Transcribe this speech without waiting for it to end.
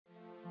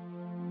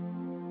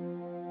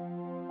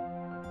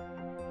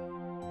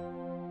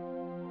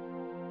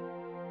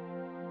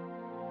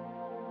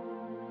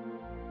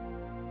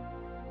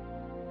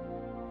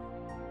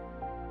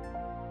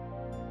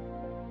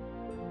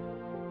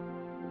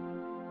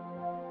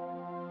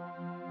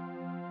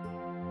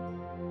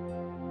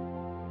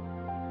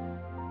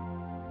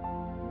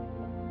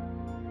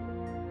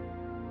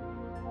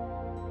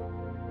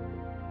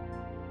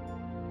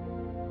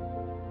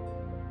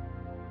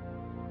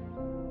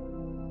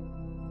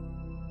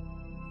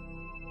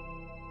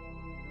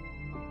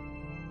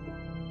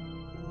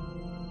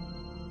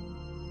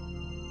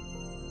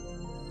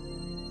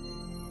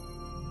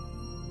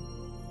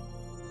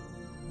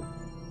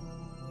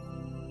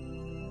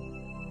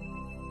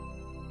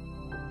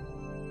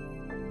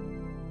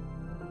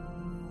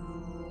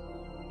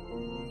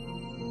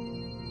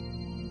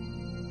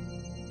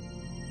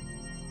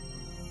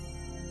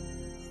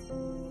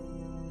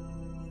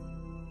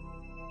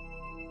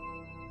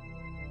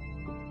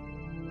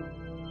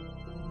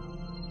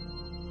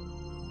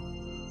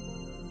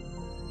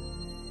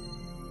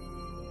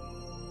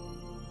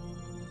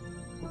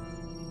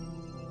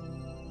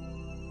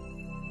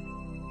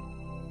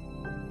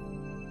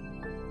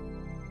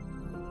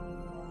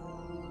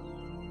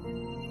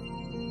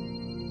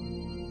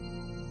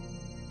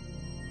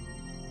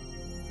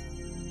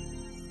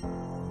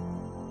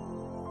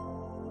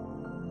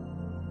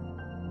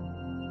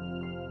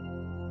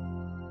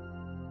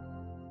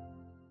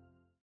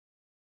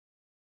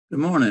Good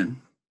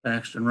morning,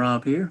 Paxton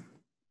Rob here.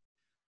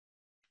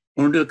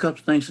 I want to do a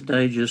couple things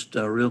today, just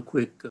real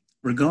quick.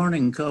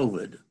 Regarding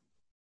COVID,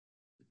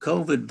 the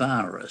COVID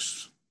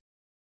virus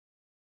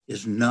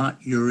is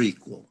not your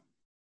equal.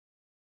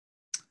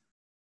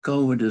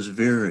 COVID is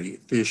very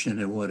efficient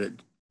at what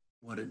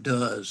it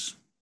does,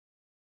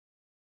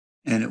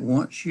 and it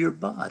wants your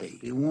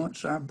body. It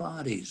wants our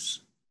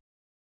bodies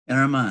and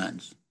our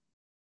minds,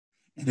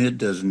 and it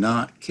does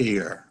not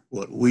care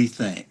what we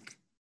think.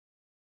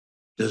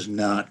 Does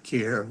not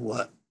care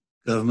what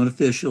government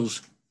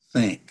officials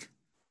think,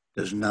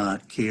 does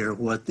not care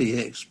what the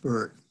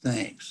expert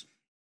thinks,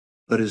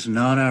 but is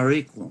not our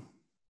equal.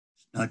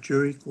 It's not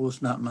your equal,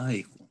 it's not my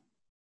equal.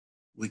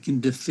 We can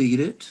defeat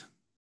it.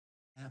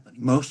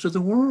 Most of the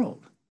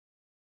world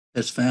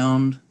has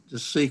found the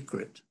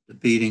secret to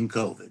beating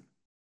COVID.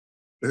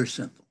 Very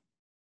simple.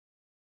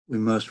 We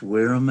must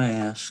wear a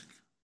mask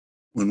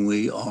when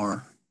we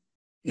are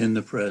in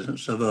the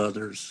presence of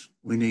others.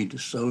 We need to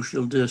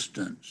social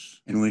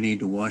distance, and we need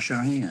to wash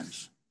our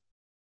hands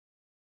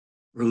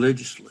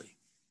religiously.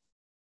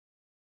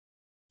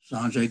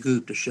 Sanjay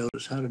Gupta showed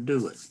us how to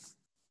do it.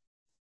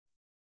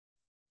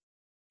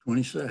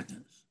 20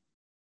 seconds.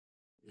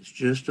 It's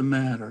just a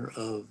matter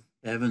of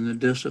having the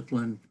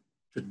discipline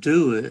to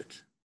do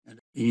it. And,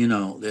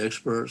 the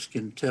experts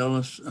can tell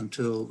us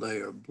until they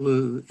are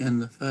blue in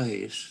the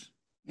face.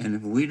 And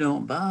if we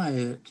don't buy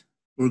it,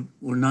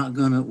 we're not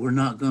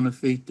gonna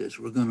defeat this.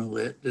 We're gonna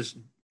let this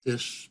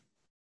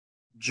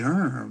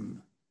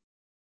germ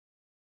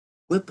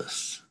whip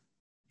us,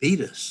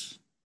 beat us,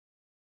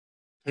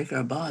 take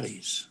our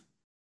bodies,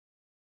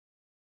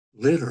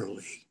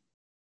 literally.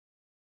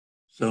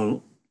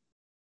 So,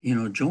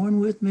 join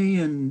with me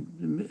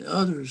and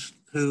others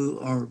who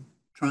are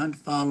trying to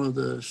follow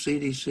the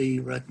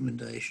CDC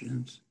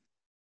recommendations.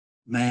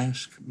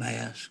 Mask,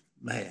 mask,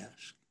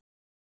 mask.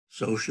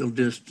 Social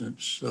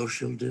distance,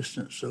 social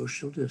distance,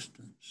 social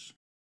distance.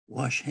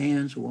 Wash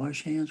hands,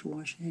 wash hands,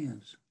 wash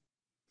hands.